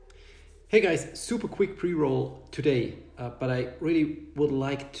Hey guys, super quick pre-roll today, but I really would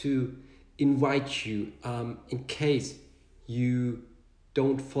like to invite you, in case you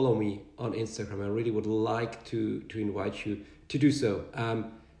don't follow me on Instagram. I really would like to invite you to do so.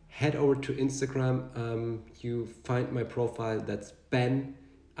 Head over to Instagram. You find my profile. That's Ben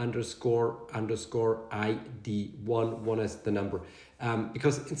underscore ID one as the number,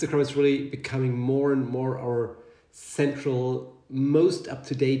 because Instagram is really becoming more and more our central, most up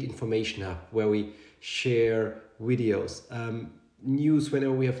to date information hub where we share videos, news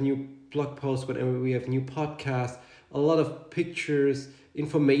whenever we have new blog posts, whenever we have new podcasts, a lot of pictures,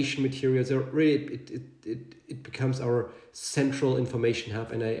 information materials. So really, it becomes our central information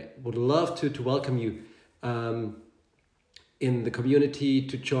hub, and I would love to welcome you in the community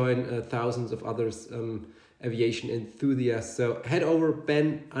to join thousands of others. Aviation enthusiasts. So head over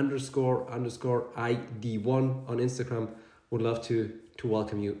Ben underscore ID1 on Instagram. Would love to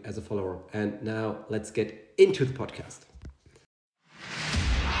welcome you as a follower. And now let's get into the podcast.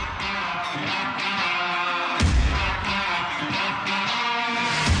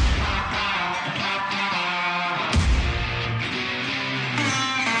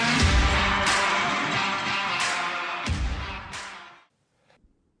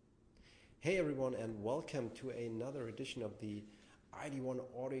 Hey everyone, and welcome to another edition of the ID1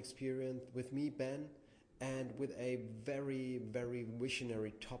 Audio Experience with me, Ben, and with a very, very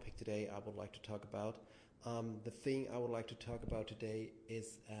visionary topic today I would like to talk about. The thing I would like to talk about today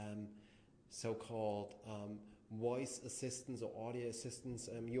is so-called voice assistants or audio assistants.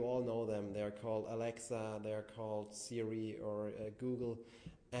 You all know them. They're called Alexa, they're called Siri or Google.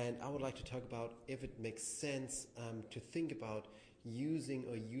 And I would like to talk about if it makes sense to think about using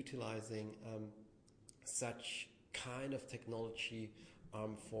or utilizing such kind of technology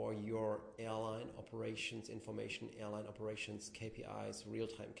for your airline operations, information airline operations, KPIs,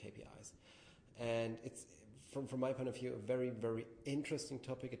 real-time KPIs. And it's, from my point of view, a very, very interesting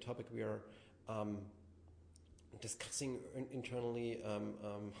topic, a topic we are discussing internally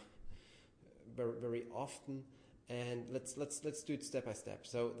very, very often. And let's do it step by step.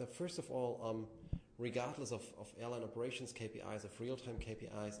 So the first of all, regardless of airline operations KPIs, of real-time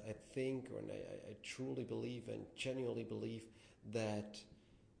KPIs, I think, and I truly believe and genuinely believe that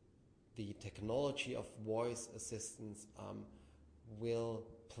the technology of voice assistance will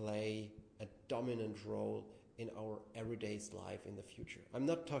play a dominant role in our everyday's life in the future. I'm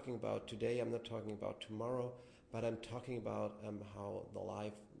not talking about today, I'm not talking about tomorrow, but I'm talking about how the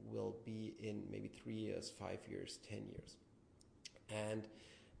life will be in maybe 3 years, 5 years, 10 years. And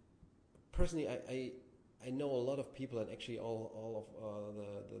personally, I know a lot of people, and actually all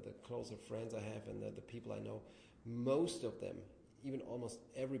of the closer friends I have and the people I know, most of them, even almost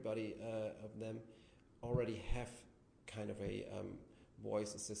everybody of them, already have kind of a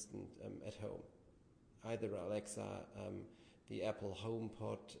voice assistant at home. Either Alexa, the Apple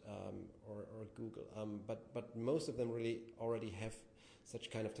HomePod, or Google. But most of them really already have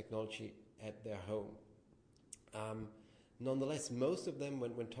such kind of technology at their home. Nonetheless, most of them,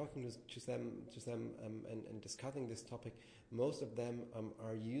 when talking to them and discussing this topic, most of them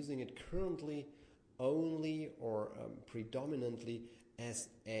are using it currently only or predominantly as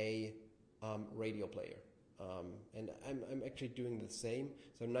a radio player. And I'm actually doing the same.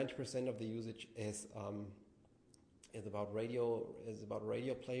 So 90% of the usage is about radio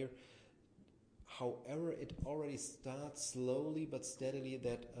player. However, it already starts slowly but steadily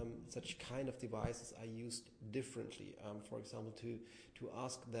that such kind of devices are used differently. For example, to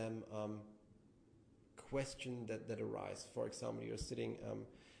ask them questions that arise. For example, you're sitting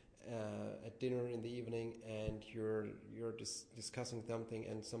at dinner in the evening and you're discussing something,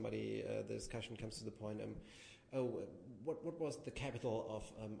 and somebody the discussion comes to the point. What was the capital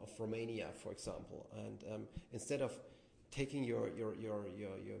of Romania, for example? And instead of taking your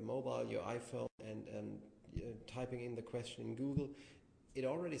mobile, your iPhone, and typing in the question in Google, it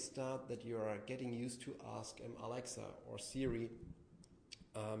already starts that you are getting used to ask Alexa or Siri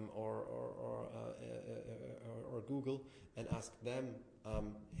or Google, and ask them,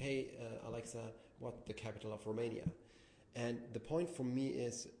 hey Alexa, what's the capital of Romania? And the point for me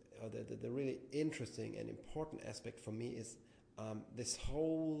is, the really interesting and important aspect for me is this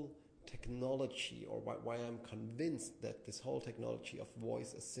whole technology, or why I'm convinced that this whole technology of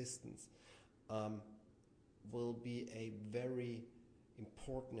voice assistance will be a very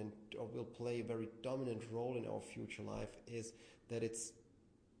important or will play a very dominant role in our future life, is that it's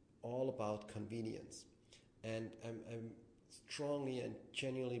all about convenience. And I'm strongly and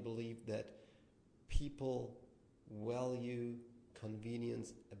genuinely believe that people value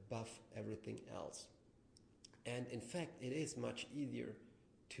convenience above everything else. And in fact, it is much easier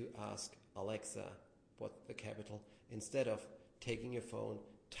to ask Alexa what's the capital instead of taking your phone,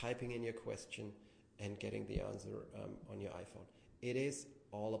 typing in your question, and getting the answer on your iPhone. It is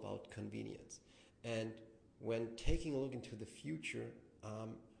all about convenience. And when taking a look into the future,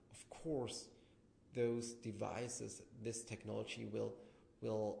 of course, those devices, this technology will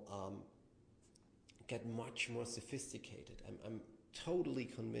get much more sophisticated. I'm totally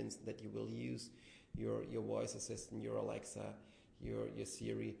convinced that you will use your voice assistant, your Alexa, your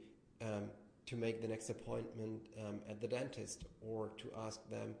Siri, to make the next appointment at the dentist, or to ask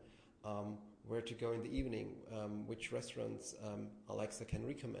them where to go in the evening, which restaurants Alexa can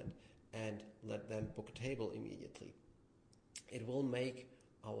recommend, and let them book a table immediately. It will make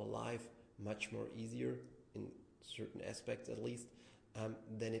our life much more easier, in certain aspects at least,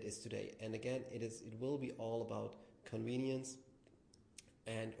 than it is today. And again, it will be all about convenience.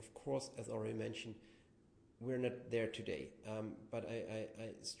 And of course, as already mentioned, we're not there today. But I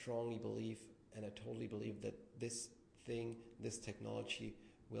strongly believe, and I totally believe, that this technology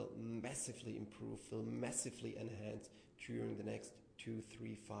will massively improve, will massively enhance during the next 2,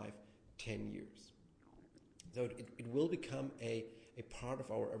 3, 5, 10 years. So it will become a part of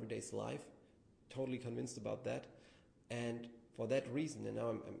our everyday life. Totally convinced about that. And for that reason, and now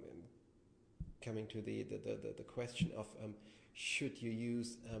I'm coming to the question of should you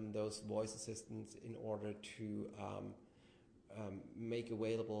use those voice assistants in order to make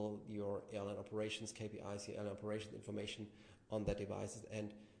available your airline operations KPIs, your airline operations information on their devices.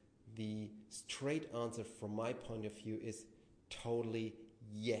 And the straight answer from my point of view is totally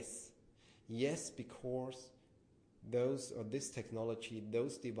yes. Yes, because this technology,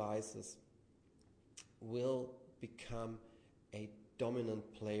 those devices will become a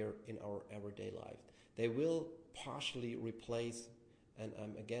dominant player in our everyday life. They will partially replace, and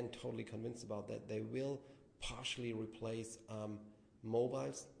I'm again totally convinced about that, they will partially replace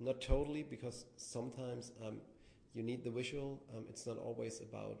mobiles. Not totally, because sometimes you need the visual. It's not always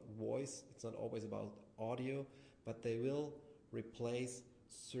about voice, it's not always about audio, but they will replace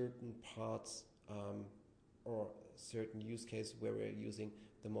certain parts or certain use cases where we're using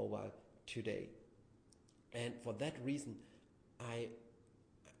the mobile today. And for that reason,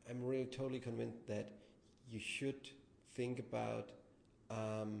 I'm really totally convinced that you should think about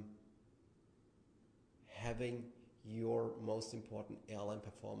having your most important airline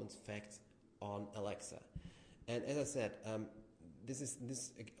performance facts on Alexa. And as I said,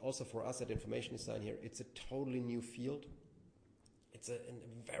 this also for us at Information Design here, it's a totally new field. It's a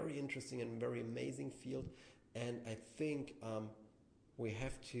very interesting and very amazing field, and I think we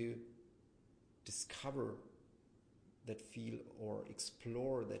have to discover that field or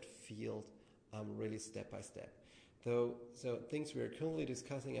explore that field really step by step. So things we are currently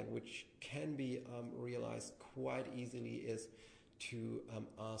discussing and which can be realized quite easily is to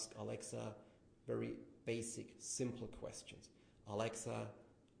ask Alexa very basic, simple questions. Alexa,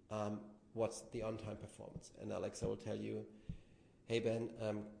 what's the on-time performance? And Alexa will tell you, hey Ben,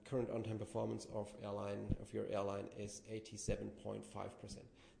 current on-time performance of your airline is 87.5%.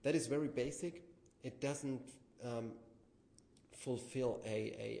 That is very basic. It doesn't fulfill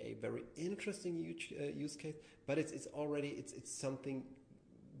a very interesting use case, but it's something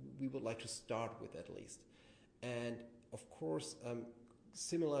we would like to start with at least. And of course,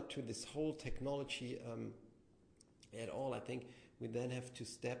 similar to this whole technology at all, I think we then have to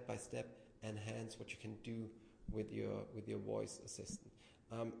step by step enhance what you can do with your voice assistant.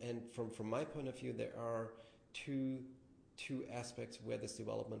 And from my point of view, there are two aspects where this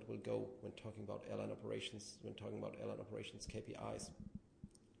development will go when talking about airline operations, KPIs,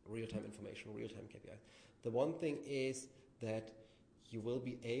 real-time information, real-time KPIs. The one thing is that you will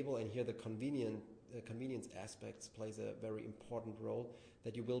be able, and here the convenience aspects plays a very important role,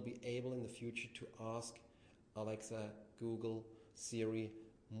 that you will be able in the future to ask Alexa, Google, Siri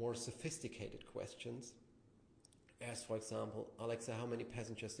more sophisticated questions, as for example, Alexa, how many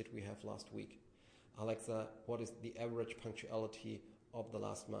passengers did we have last week? Alexa, what is the average punctuality of the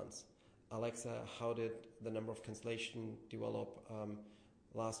last month? Alexa, how did the number of cancellations develop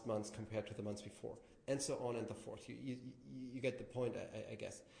last month compared to the months before? And so on and so forth. You get the point, I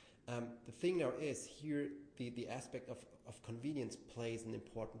guess. The thing now is, here the aspect of convenience plays an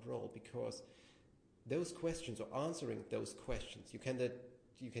important role, because those questions, or answering those questions, you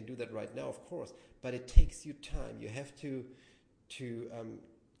can do that right now, of course, but it takes you time. You have to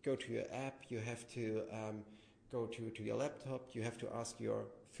go to your app, you have to go to your laptop, you have to ask your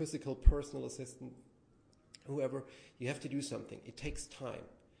physical personal assistant, whoever, you have to do something. It takes time.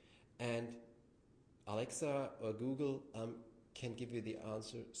 And Alexa or Google can give you the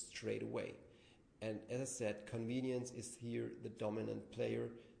answer straight away. And as I said, convenience is here the dominant player.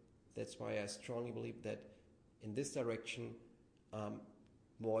 That's why I strongly believe that in this direction,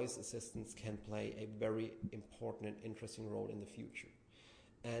 voice assistants can play a very important and interesting role in the future.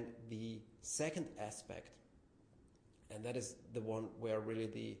 And the second aspect, and that is the one where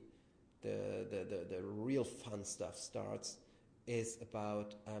really the real fun stuff starts, is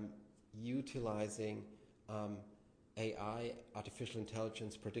about utilizing AI, artificial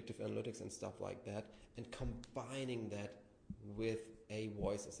intelligence, predictive analytics, and stuff like that, and combining that with a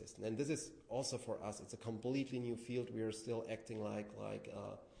voice assistant. And this is also for us, it's a completely new field. We are still acting like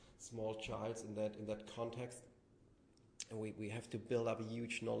a small child in that context. And we have to build up a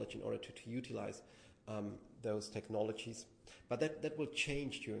huge knowledge in order to utilize those technologies. But that will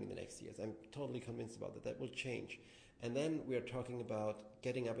change during the next years. I'm totally convinced about that. That will change. And then we are talking about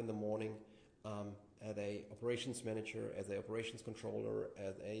getting up in the morning as a operations manager, as a operations controller,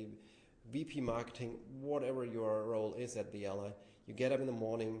 as a VP marketing, whatever your role is at the Ally. You get up in the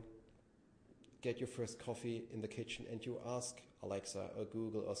morning, get your first coffee in the kitchen, and you ask Alexa or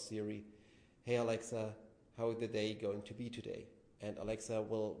Google or Siri, "Hey Alexa, how is the day going to be today?" And Alexa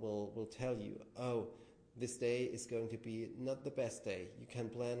will tell you, "Oh, this day is going to be not the best day. You can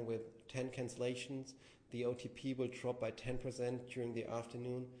plan with 10 cancellations. The OTP will drop by 10% during the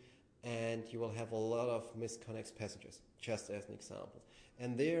afternoon, and you will have a lot of misconnects passengers," just as an example.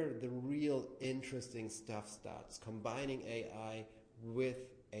 And there, the real interesting stuff starts, combining AI with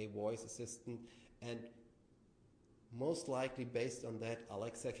a voice assistant. And most likely based on that,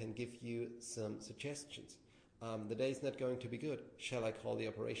 Alexa can give you some suggestions. The day is not going to be good. Shall I call the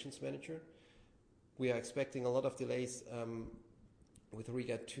operations manager? We are expecting a lot of delays with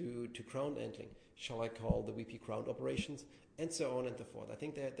regard to ground handling. Shall I call the VP ground operations? And so on and so forth. I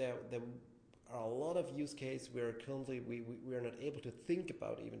think there are a lot of use cases where currently we are not able to think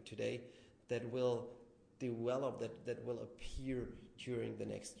about even today that will develop, that will appear during the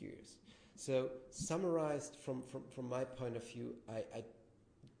next years. So summarized from my point of view, I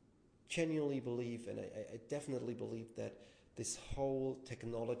genuinely believe, and I definitely believe that this whole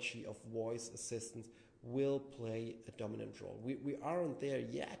technology of voice assistants will play a dominant role. We aren't there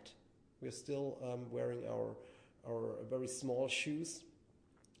yet. We're still wearing our very small shoes,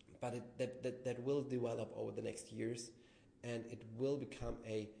 but that will develop over the next years, and it will become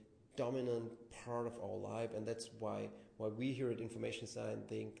a dominant part of our life. And that's why we here at Information Design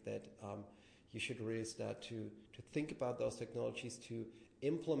think that you should really start to think about those technologies, to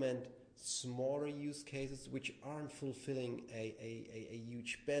implement smaller use cases which aren't fulfilling a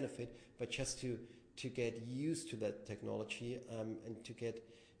huge benefit, but just to get used to that technology and to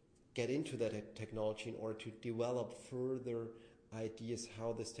get into that technology in order to develop further ideas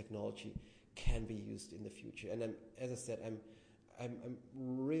how this technology can be used in the future. And as I said, I'm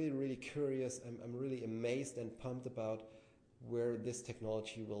really curious. I'm really amazed and pumped about where this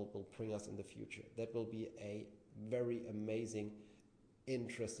technology will bring us in the future. That will be a very amazing,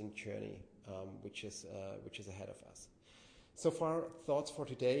 interesting journey, which is ahead of us. So far, thoughts for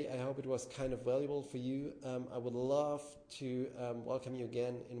today. I hope it was kind of valuable for you. I would love to welcome you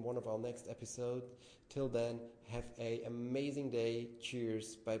again in one of our next episodes. Till then, have an amazing day.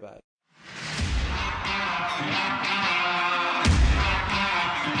 Cheers. Bye-bye.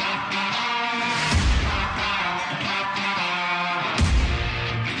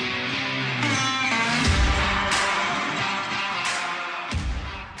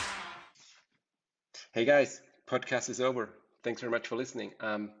 Hey guys, podcast is over. Thanks very much for listening.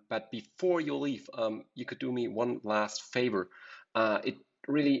 But before you leave, you could do me one last favor. It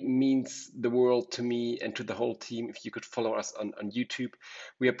really means the world to me and to the whole team if you could follow us on YouTube.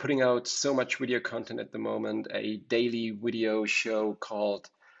 We are putting out so much video content at the moment, a daily video show called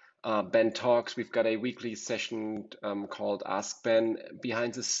Ben Talks. We've got a weekly session called Ask Ben,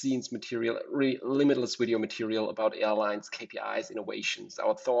 behind the scenes material, really limitless video material about airlines, KPIs, innovations,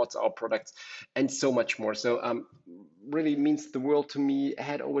 our thoughts, our products, and so much more. So really means the world to me.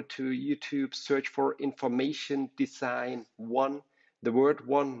 Head over to YouTube, search for Information Design 1, the word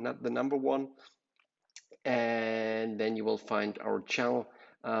 1, not the number 1, and then you will find our channel.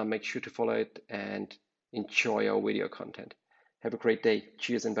 Make sure to follow it and enjoy our video content. Have a great day.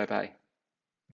 Cheers and bye-bye.